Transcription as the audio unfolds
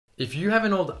If you have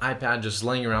an old iPad just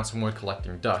laying around somewhere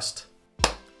collecting dust,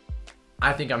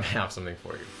 I think I might have something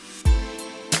for you.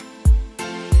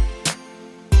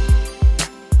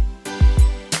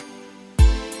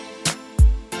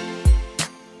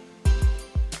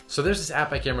 So there's this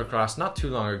app I came across not too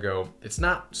long ago. It's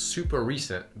not super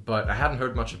recent, but I hadn't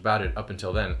heard much about it up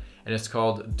until then, and it's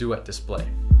called Duet Display.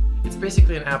 It's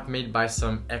basically an app made by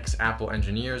some ex-Apple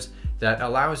engineers that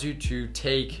allows you to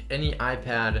take any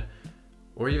iPad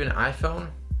or even iPhone,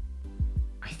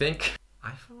 I think.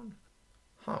 iPhone?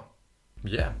 Huh.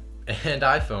 Yeah, and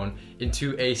iPhone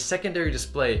into a secondary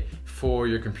display for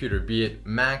your computer, be it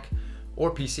Mac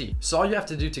or PC. So all you have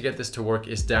to do to get this to work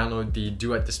is download the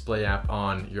Duet Display app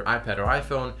on your iPad or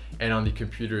iPhone and on the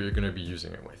computer you're going to be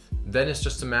using it with. Then it's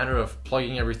just a matter of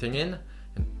plugging everything in,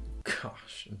 and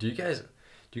gosh, do you guys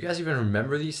even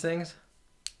remember these things?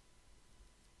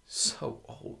 So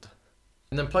old.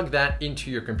 And then plug that into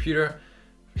your computer.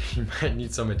 You might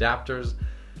need some adapters.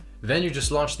 Then you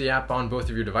just launch the app on both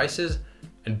of your devices,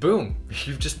 and boom,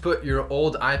 you've just put your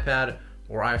old iPad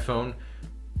or iPhone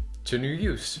to new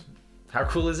use. How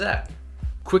cool is that?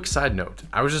 Quick side note,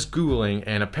 I was just Googling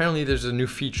and apparently there's a new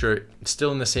feature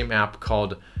still in the same app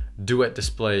called Duet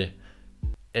Display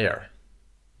Air.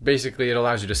 Basically, it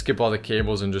allows you to skip all the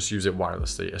cables and just use it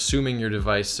wirelessly, assuming your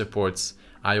device supports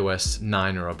iOS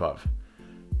 9 or above.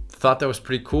 Thought that was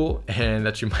pretty cool and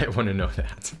that you might want to know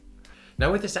that.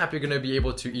 Now with this app, you're going to be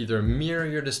able to either mirror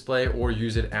your display or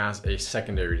use it as a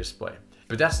secondary display.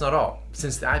 But that's not all.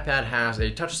 Since the iPad has a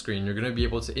touchscreen, you're going to be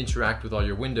able to interact with all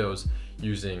your windows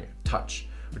using touch,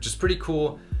 which is pretty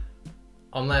cool,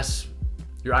 unless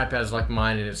your iPad is like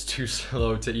mine and it's too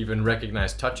slow to even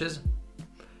recognize touches.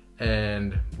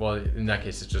 And well, in that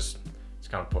case, it's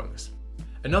kind of pointless.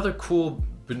 Another cool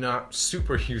but not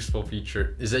super useful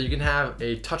feature is that you can have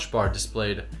a touch bar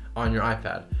displayed on your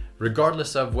iPad,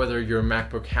 regardless of whether your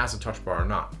MacBook has a touch bar or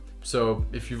not. So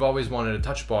if you've always wanted a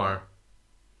touch bar,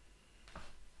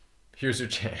 here's your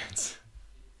chance.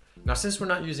 Now, since we're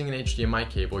not using an HDMI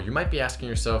cable, you might be asking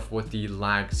yourself what the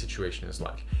lag situation is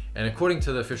like. And according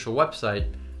to the official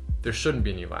website, there shouldn't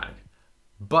be any lag.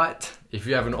 But if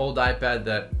you have an old iPad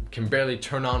that can barely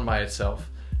turn on by itself,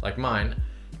 like mine,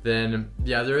 then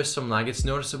yeah, there is some lag. It's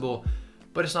noticeable,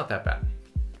 but it's not that bad.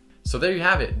 So there you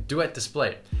have it, Duet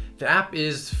Display. The app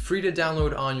is free to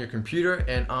download on your computer,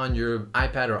 and on your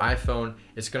iPad or iPhone,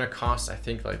 it's gonna cost, I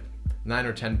think, like $9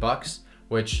 or $10,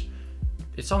 which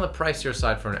it's on the pricier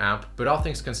side for an app, but all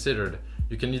things considered,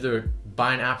 you can either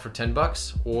buy an app for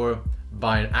 $10 or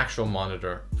buy an actual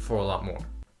monitor for a lot more.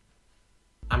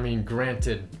 I mean,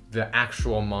 granted, the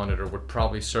actual monitor would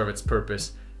probably serve its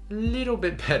purpose a little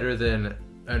bit better than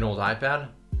an old iPad,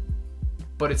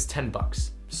 but it's $10.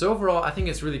 So overall, I think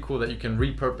it's really cool that you can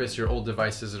repurpose your old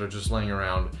devices that are just laying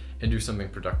around and do something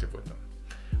productive with them.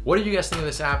 What do you guys think of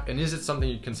this app, and is it something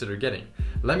you'd consider getting?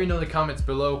 Let me know in the comments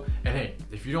below, and hey,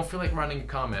 if you don't feel like writing a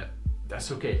comment,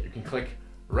 that's okay. You can click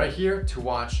right here to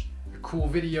watch a cool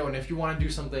video, and if you want to do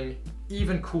something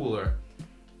even cooler,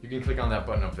 you can click on that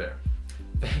button up there.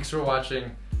 Thanks for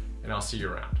watching, and I'll see you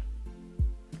around.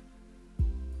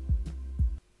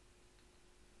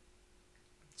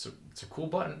 It's a cool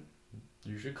button.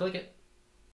 You should click it.